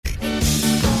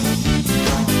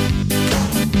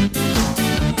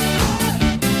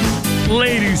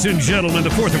Ladies and gentlemen, the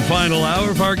fourth and final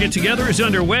hour of our get-together is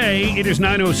underway. It is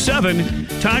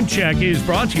 9:07. Time check is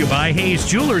brought to you by Hayes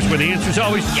Jewelers, where the answer is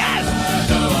always yes.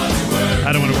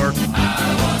 I don't want to work.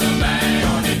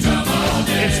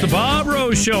 It's the Bob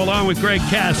Rose Show along with Greg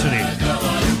Cassidy.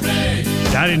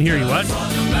 I didn't hear you. What?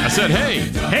 I said, hey.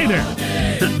 Hey there.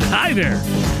 Hi there.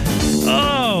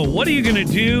 Oh, what are you going to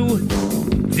do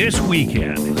this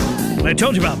weekend? I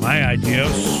told you about my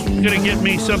ideas. I'm going to get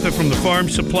me something from the farm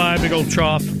supply, big old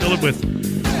trough, fill it with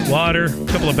water, a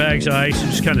couple of bags of ice, and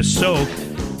just kind of soak.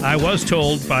 I was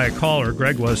told by a caller,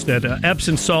 Greg was, that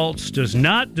Epsom salts does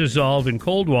not dissolve in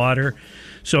cold water,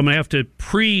 so I'm going to have to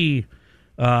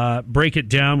break it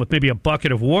down with maybe a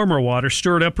bucket of warmer water,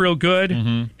 stir it up real good,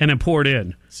 and then pour it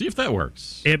in. See if that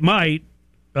works. It might,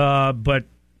 but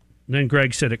then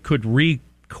Greg said it could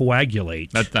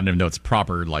coagulate. I don't even know it's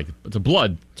proper, like it's a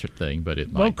blood thing, but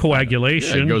it might. Well,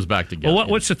 coagulation. It goes back together. Well,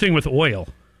 what's the thing with oil?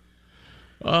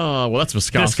 Well, that's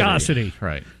viscosity. Viscosity.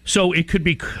 Right. So it could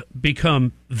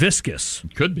become viscous.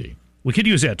 It could be. We could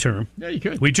use that term. Yeah, you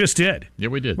could. We just did. Yeah,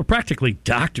 we did. We're practically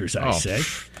doctors, I say.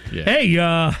 Yeah.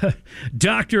 Hey,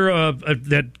 doctor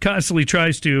that constantly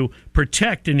tries to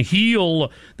protect and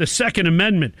heal the Second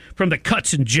Amendment from the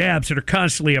cuts and jabs that are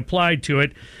constantly applied to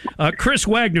it. Chris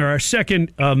Wagner, our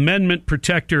Second Amendment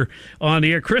protector on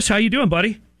the air. Chris, how you doing,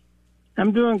 buddy?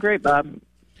 I'm doing great, Bob.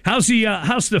 How's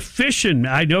the fishing?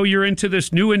 I know you're into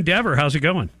this new endeavor. How's it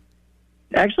going?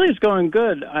 Actually, it's going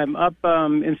good. I'm up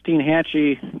in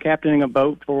Steinhatchee captaining a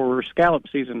boat for scallop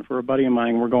season for a buddy of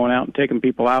mine. We're going out and taking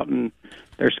people out, and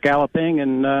they're scalloping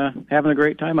and having a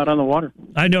great time out on the water.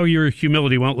 I know your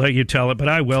humility won't let you tell it, but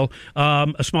I will.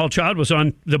 A small child was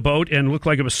on the boat and looked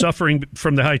like it was suffering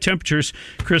from the high temperatures.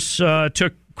 Chris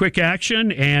took quick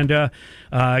action and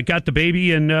got the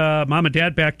baby and mom and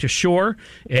dad back to shore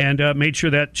and made sure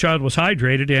that child was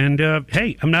hydrated. And,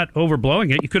 hey, I'm not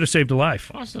overblowing it. You could have saved a life.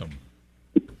 Awesome.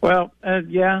 Well,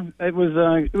 yeah, it was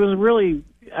really,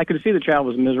 I could see the child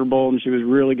was miserable and she was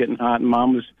really getting hot, and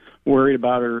mom was worried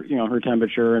about her, her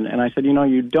temperature. And I said,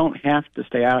 you don't have to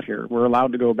stay out here. We're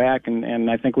allowed to go back, and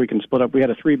I think we can split up. We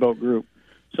had a 3-boat group.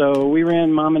 So we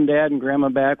ran mom and dad and grandma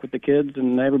back with the kids,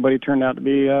 and everybody turned out to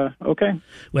be okay.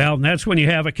 Well, that's when you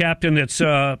have a captain that's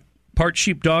part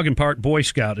sheepdog and part Boy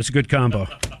Scout. It's a good combo.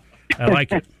 I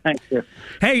like it. Thank you.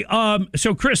 Hey,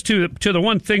 so Chris, to the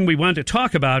one thing we wanted to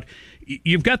talk about,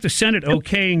 you've got the Senate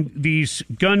okaying these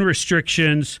gun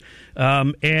restrictions,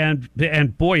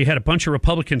 and boy, you had a bunch of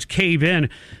Republicans cave in.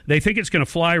 They think it's going to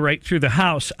fly right through the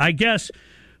House. I guess,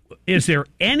 is there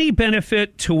any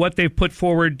benefit to what they've put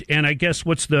forward? And I guess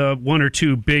what's the one or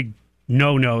two big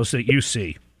no-nos that you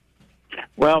see?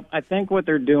 Well, I think what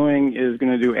they're doing is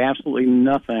going to do absolutely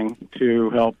nothing to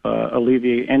help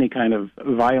alleviate any kind of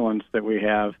violence that we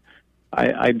have.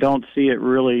 I don't see it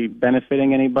really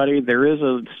benefiting anybody. There is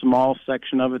a small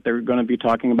section of it they're going to be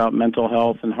talking about mental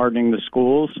health and hardening the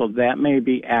schools, so that may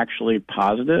be actually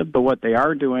positive. But what they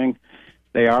are doing,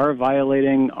 they are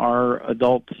violating our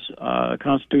adults'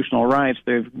 constitutional rights.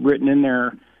 They've written in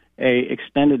there a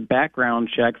extended background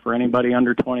check for anybody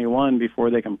under 21 before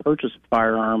they can purchase a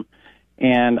firearm.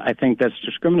 And I think that's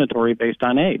discriminatory based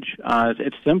on age.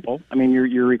 It's simple. I mean,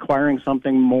 you're requiring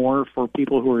something more for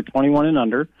people who are 21 and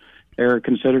under. They're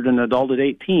considered an adult at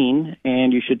 18,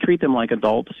 and you should treat them like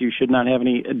adults. You should not have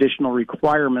any additional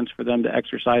requirements for them to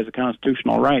exercise a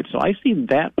constitutional right. So I see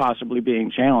that possibly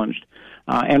being challenged,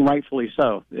 and rightfully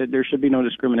so. There should be no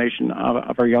discrimination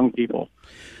of our young people.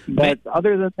 But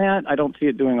other than that, I don't see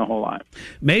it doing a whole lot.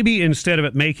 Maybe instead of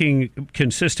it making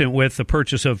consistent with the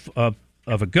purchase of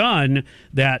a gun,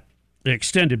 that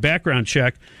extended background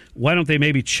check, why don't they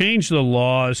maybe change the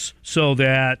laws so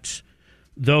that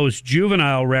those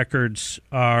juvenile records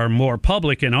are more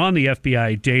public and on the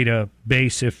FBI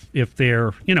database if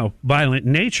they're, violent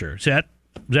in nature? Does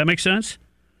that make sense?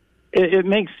 It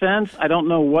makes sense. I don't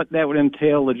know what that would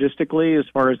entail logistically as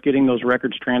far as getting those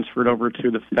records transferred over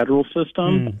to the federal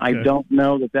system. Okay. I don't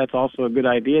know that that's also a good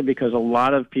idea, because a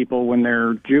lot of people, when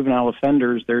they're juvenile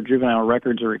offenders, their juvenile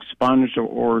records are expunged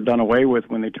or done away with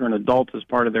when they turn adults as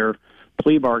part of their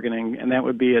plea bargaining, and that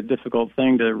would be a difficult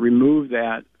thing to remove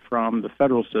that from the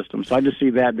federal system. So I just see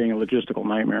that being a logistical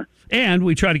nightmare. And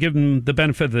we try to give them the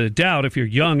benefit of the doubt. If you're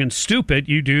young and stupid,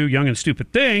 you do young and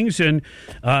stupid things, and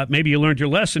maybe you learned your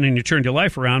lesson and you turned your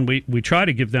life around. We try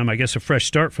to give them, I guess, a fresh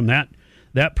start from that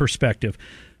perspective.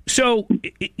 So,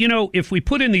 if we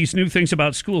put in these new things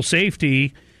about school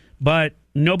safety, but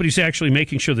nobody's actually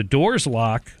making sure the doors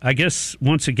lock, I guess,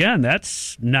 once again, that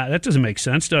doesn't make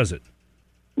sense, does it?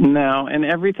 No, and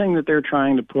everything that they're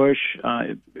trying to push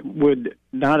would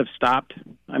not have stopped.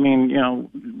 I mean,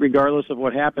 regardless of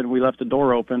what happened, we left the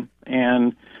door open,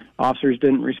 and officers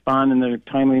didn't respond in a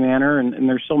timely manner, and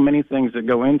there's so many things that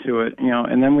go into it,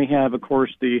 and then we have, of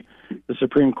course, the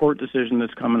Supreme Court decision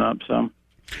that's coming up, so.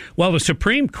 Well, the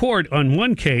Supreme Court, on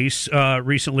one case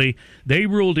recently, they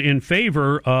ruled in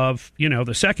favor of,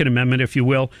 the Second Amendment, if you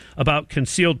will, about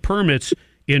concealed permits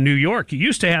in New York. You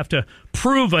used to have to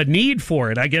prove a need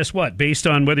for it, I guess, based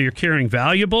on whether you're carrying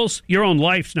valuables. Your own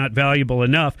life's not valuable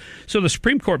enough. So the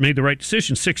Supreme Court made the right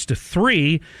decision,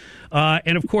 6-3.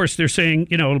 And, of course, they're saying,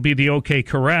 it'll be the OK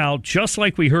Corral, just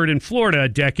like we heard in Florida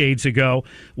decades ago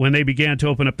when they began to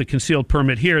open up the concealed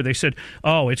permit here. They said,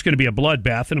 it's going to be a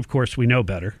bloodbath. And, of course, we know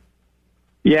better.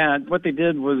 Yeah, what they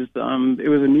did was it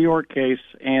was a New York case,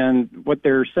 and what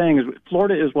they're saying is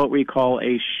Florida is what we call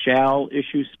a shall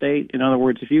issue state. In other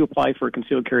words, if you apply for a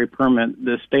concealed carry permit,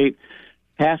 the state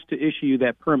has to issue you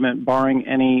that permit barring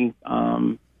any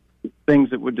things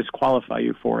that would disqualify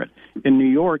you for it. In New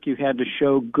York, you had to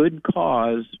show good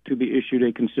cause to be issued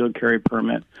a concealed carry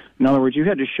permit. In other words, you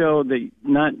had to show that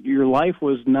your life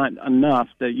was not enough,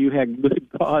 that you had good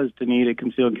cause to need a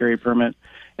concealed carry permit.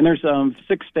 And there's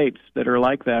 6 states that are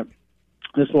like that.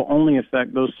 This will only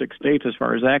affect those 6 states as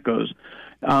far as that goes.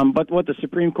 But what the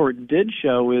Supreme Court did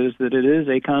show is that it is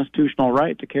a constitutional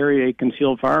right to carry a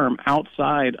concealed firearm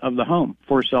outside of the home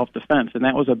for self-defense. And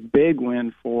that was a big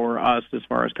win for us as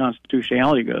far as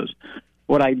constitutionality goes.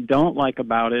 What I don't like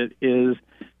about it is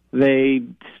they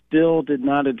still did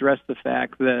not address the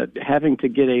fact that having to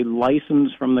get a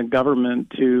license from the government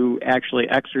to actually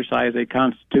exercise a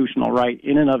constitutional right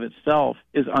in and of itself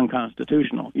is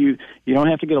unconstitutional. You don't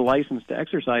have to get a license to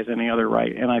exercise any other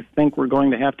right, and I think we're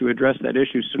going to have to address that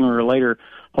issue sooner or later,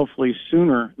 hopefully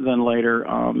sooner than later,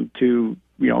 to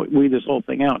weed this whole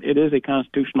thing out. It is a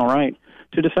constitutional right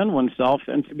to defend oneself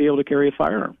and to be able to carry a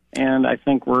firearm, and I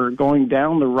think we're going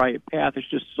down the right path. It's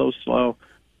just so slow.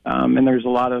 And there's a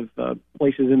lot of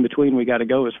places in between we got to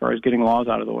go as far as getting laws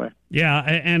out of the way. Yeah,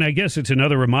 and I guess it's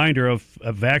another reminder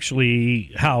of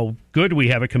actually how good we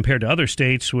have it compared to other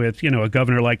states with, a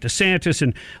governor like DeSantis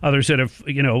and others that have,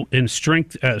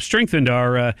 strengthened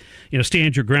our,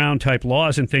 stand your ground type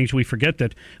laws and things. We forget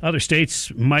that other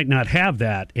states might not have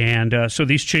that. And so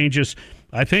these changes,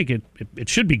 I think it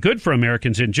should be good for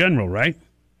Americans in general, right?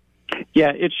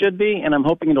 Yeah, it should be, and I'm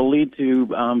hoping it'll lead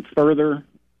to further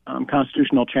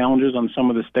constitutional challenges on some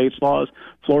of the state's laws.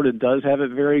 Florida does have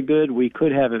it very good. We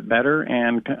could have it better,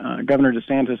 and Governor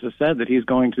DeSantis has said that he's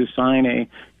going to sign a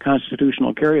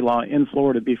constitutional carry law in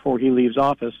Florida before he leaves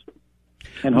office,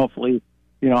 and hopefully,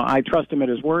 I trust him at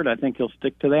his word. I think he'll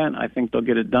stick to that. I think they'll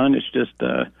get it done. It's just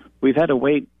we've had to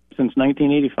wait since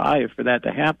 1985 for that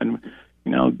to happen.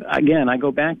 Again, I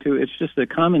go back to it's just a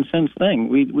common sense thing.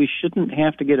 We shouldn't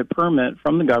have to get a permit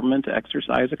from the government to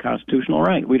exercise a constitutional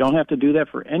right. We don't have to do that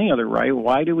for any other right.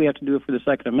 Why do we have to do it for the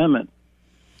Second Amendment?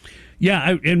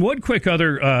 Yeah, and one quick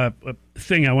other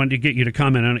thing I wanted to get you to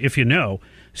comment on, if you know.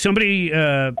 Somebody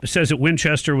says that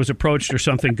Winchester was approached or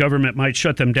something. Government might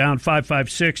shut them down.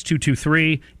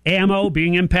 556-223. Ammo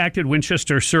being impacted.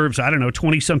 Winchester serves,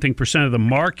 20-something% of the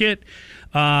market.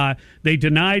 They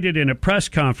denied it in a press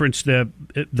conference, the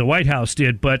White House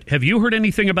did. But have you heard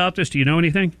anything about this? Do you know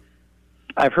anything?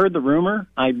 I've heard the rumor.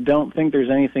 I don't think there's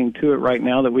anything to it right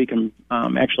now that we can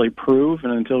actually prove.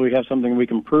 And until we have something we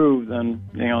can prove, then,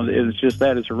 it's just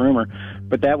that. It's a rumor.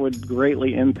 But that would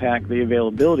greatly impact the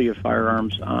availability of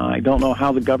firearms. I don't know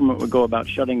how the government would go about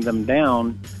shutting them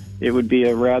down. It would be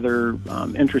a rather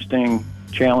interesting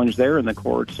challenge there in the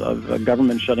courts of a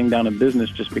government shutting down a business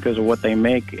just because of what they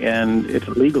make, and it's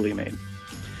illegally made.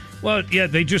 Well, yeah,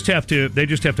 they just have to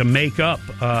make up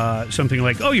something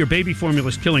like, your baby formula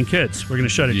is killing kids. We're going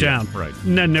to shut it down. Right.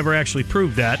 And then never actually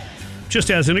proved that. Just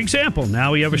as an example,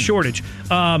 now we have a shortage.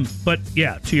 But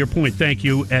yeah, to your point, thank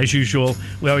you as usual.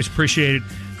 We always appreciate it.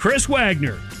 Chris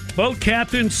Wagner, boat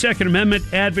captain, Second Amendment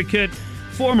advocate,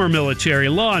 former military,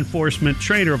 law enforcement,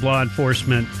 trainer of law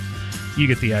enforcement. You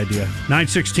get the idea.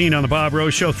 9:16 on the Bob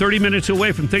Rose Show. 30 minutes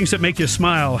away from things that make you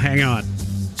smile. Hang on.